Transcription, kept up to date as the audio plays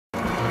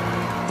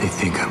They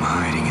think I'm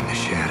hiding in the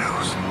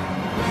shadows.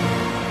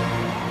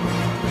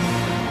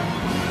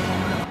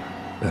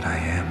 But I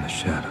am the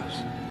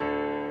shadows.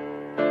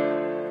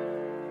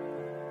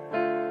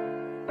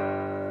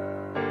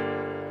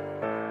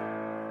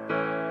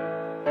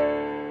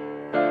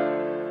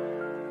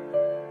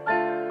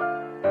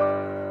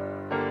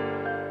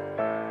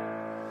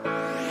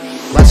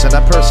 Less than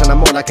a person, I'm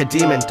more like a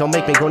demon. Don't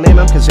make me go name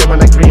him, cause you're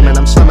in agreement.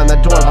 I'm slamming the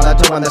door while I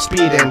don't want to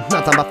speed in.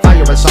 Nothing but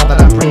fire is all that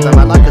I'm breathing.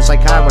 My luck is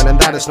like iron, and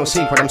that is no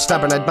secret. I'm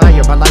stubborn,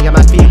 admire, but lie on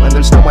my feet when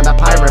there's no one to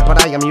pirate.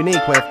 But I am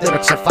unique with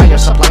lyrics of fire,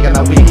 supply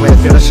I'm weak with.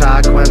 Feel a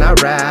shock when I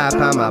rap.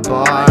 I'm a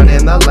bard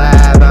in the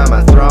lab. I'm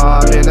a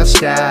throb in a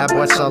stab.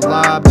 What's a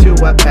lob to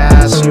a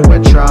pass? You a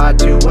trot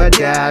to a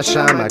dash.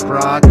 I'm a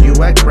croc, you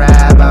a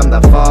crab. I'm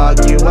the fog,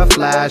 you a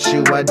flash.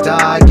 You a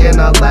dog in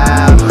a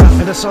lab.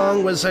 And the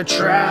song was a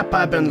trap.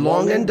 I've been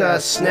longing to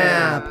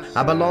snap.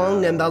 I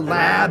belong in the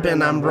lab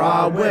and I'm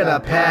raw with a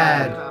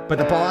pad. But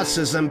the boss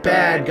isn't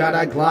bad, got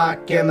a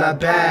Glock in the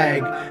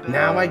bag.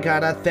 Now I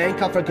gotta thank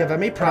y'all for giving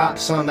me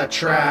props on the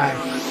track.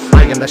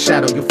 I am the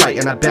shadow, you fight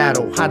in a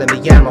battle. Hiding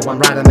the ammo, I'm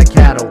riding the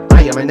cattle.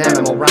 I am an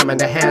animal, rhyming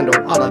to handle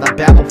all of the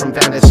babble from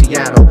Van to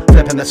Seattle.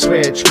 Flipping the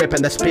switch,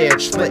 gripping this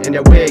bitch, splitting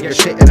your wig, you're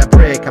shitting a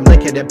brick. I'm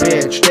licking a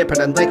bitch, dipping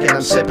and licking,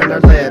 I'm sipping her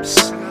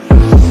lips.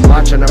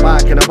 Watching her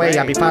walking away,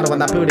 I be following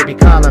that booty be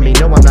calling me.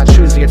 No, I'm not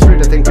choosy, it's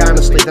rude to think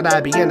honestly that I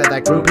be into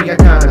that groupie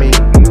economy.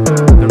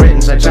 The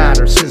written's a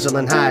jotter,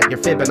 sizzling hot, you're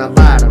fibbing a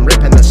lot, I'm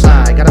ripping the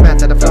side. Got a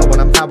method of flow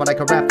when I'm foul, I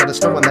can rap, but it's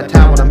throwing the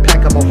towel.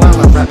 Impeccable while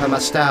I'm repping my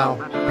style.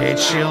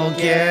 Bitch, you'll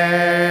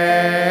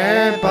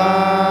get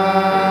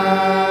bodied.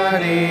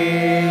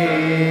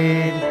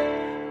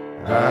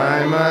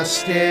 I must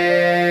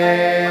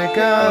stick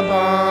a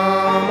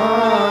bomb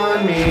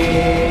on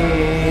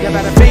me. You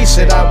better face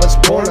it, I was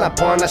born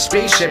up on a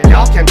spaceship.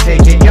 Y'all can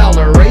take it, y'all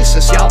are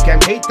racist. Y'all can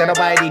hate that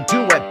nobody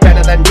do it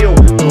better than you.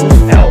 Oof,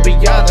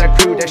 LB other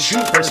crew, the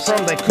shooters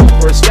from the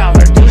Coopers. Y'all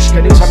are douche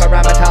canoes, I'm a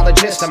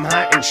rabbitologist. I'm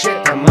hot and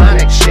shit,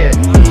 demonic shit.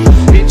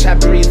 Bitch, I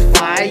breathe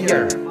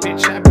fire.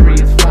 Bitch, I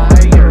breathe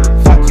fire.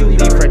 Fuck you,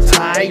 leave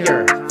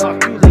retire.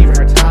 Fuck you, leave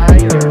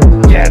retire.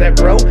 Get it,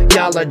 bro?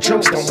 Y'all are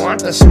jokes, don't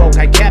want the smoke.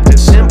 I kept it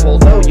simple,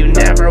 though you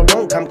never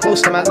won't come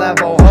close to my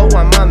level. Ho,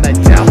 I'm on the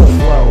devil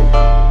flow.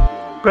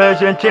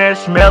 Present tense,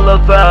 smell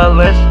of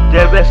violence,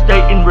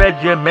 devastating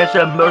regiments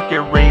of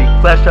mercury,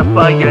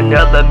 classifying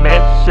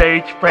elements,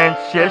 Sage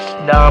Francis,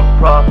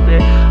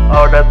 non-profit,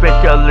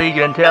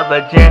 artificially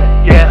intelligent,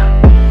 yeah.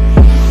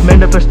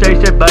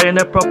 Manifestation by an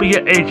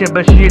appropriate agent,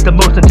 but she is the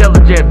most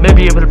intelligent,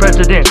 maybe even the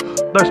president.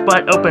 Burst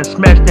wide open,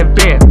 smashed and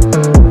bent.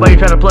 Why you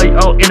trying to play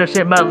all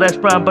innocent? My last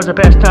prime was a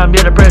pastime,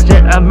 yeah, the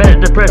present. I met a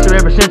depressor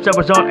ever since I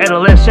was on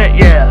adolescent,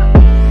 yeah.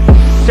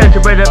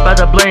 Saturated by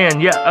the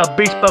blend, yeah, a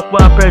beast buck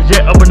while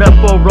present. Open up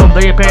for room,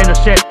 they ain't paying a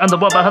cent. I'm the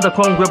one behind the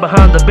chrome, grill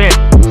behind the bent.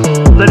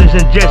 Ladies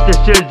and gents, this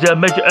is a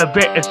major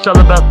event. It's all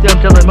about them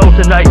telling more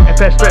tonight. And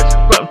past threats,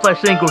 front and flash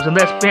singles, and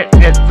that's vent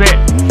and vent.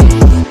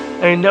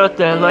 Ain't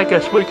nothing like a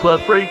sweet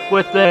club freak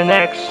with an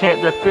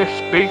accent. The fish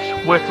speaks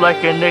with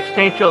like an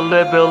existential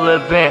level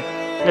event.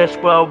 That's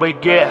why we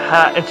get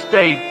high and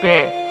stay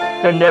bent.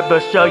 To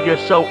never sell your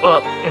soul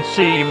up in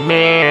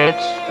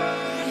cement.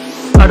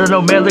 I don't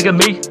know, man, look at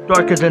me.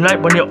 Dark as the night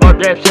when your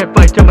art absent.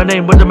 Fight till my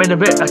name was the main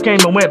event. I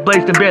came and went,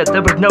 blazed in bed.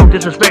 There was no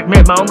disrespect,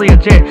 man, my only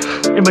intent.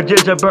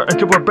 Images are burnt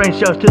into our brain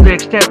cells to the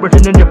extent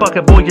written in your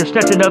pocket, boy. You're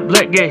snatching up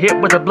lint, get hit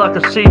with a block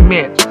of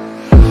cement.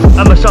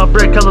 I'm a soft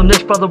bread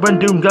columnist, following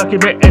doom,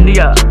 document in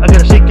the eye. I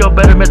gotta seek your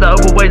betterment. The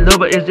overweight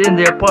lover is in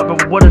the apartment.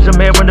 But what is a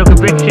man with no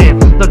conviction?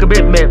 No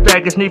commitment,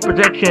 faggots need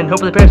protection.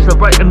 Hopefully pass the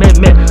right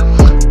amendment.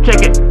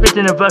 Check it,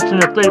 fitting a bus in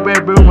a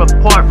 3-bedroom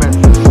apartment.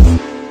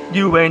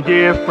 You ain't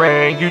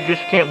different, you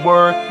just can't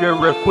work your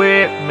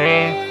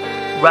equipment.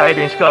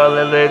 Writing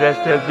scarlet letters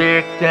to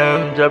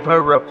victims of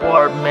her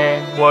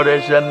apartment. What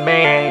is a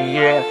man?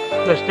 Yeah,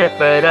 let's step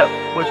it up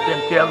with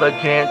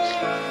intelligence.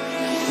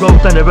 Roll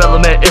thunder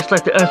element, it's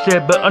like the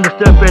unsaid but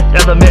understood fifth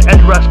element.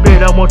 After I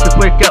spit, I want to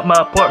quick out my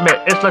apartment.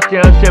 It's like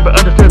the unsaid but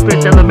understood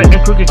fifth element.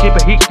 And crooked keep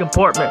a heat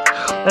compartment.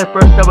 At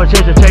first I was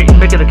hesitating,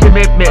 making a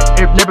commitment.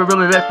 It never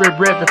really left me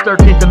read the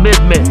 13th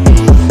Amendment.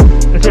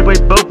 And say we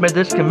both made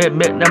this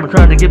commitment. Now I'm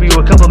trying to give you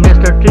a couple minutes.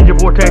 13 your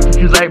war tactics,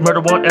 you like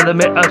murder one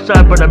element.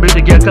 Outside for the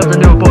music, here comes a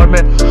new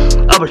apartment.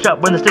 I was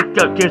shot when the stick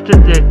up kids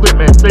took the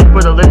equipment. Thanks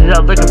for the ladies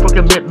out looking for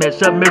commitment.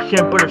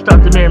 Submission, put a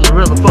stop to me and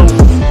reveal the foe.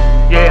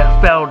 Yeah,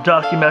 foul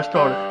document I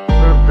started.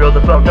 Reveal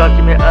the foul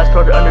document. I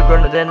started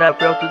underground and then I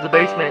fell through the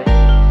basement.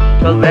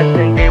 So the last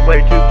thing gave way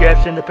to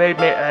gaps in the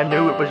pavement. I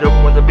knew it was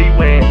over when the beat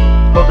went.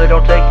 Hope they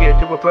don't take it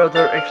to a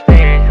further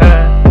extent,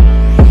 huh?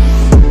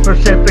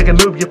 First step, freaking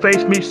move your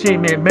face, me, see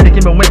me.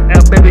 Medicament went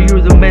out, baby,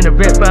 you the main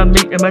event. Find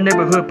me in my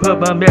neighborhood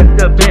pub, I'm at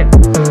the vent.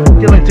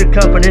 Killing to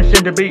confidence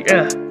in the beat,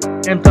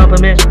 and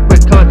compliment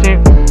with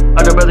content.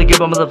 I don't really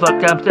give a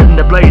motherfucker, I'm setting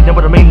the blaze. Know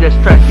what I mean, this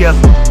track, yeah.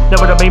 Know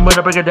what I mean when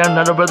I break it down,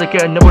 I don't really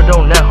care. No, I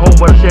don't, not home,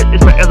 what I said,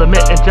 it's my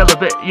element.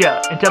 Intelligent,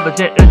 yeah,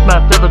 intelligent, it's my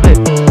filament.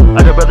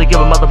 I don't really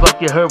give a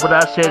motherfucker, you heard what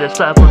I said, it's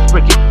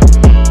lyfoxxricky.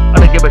 I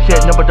don't give a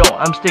shit, no, I don't,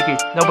 I'm sticky.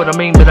 Know what I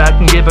mean, but I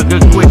can give a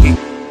good quickie.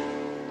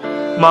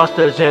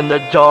 Monsters in the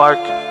dark,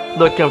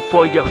 looking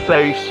for your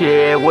face,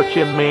 yeah. What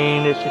you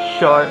mean it's a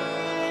shark?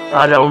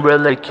 I don't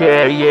really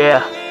care,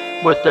 yeah.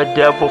 With the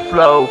devil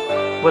flow,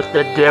 with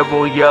the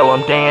devil, yo,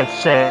 I'm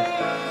dancing.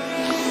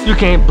 You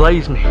can't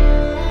blaze me,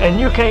 and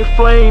you can't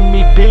flame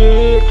me,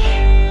 bitch.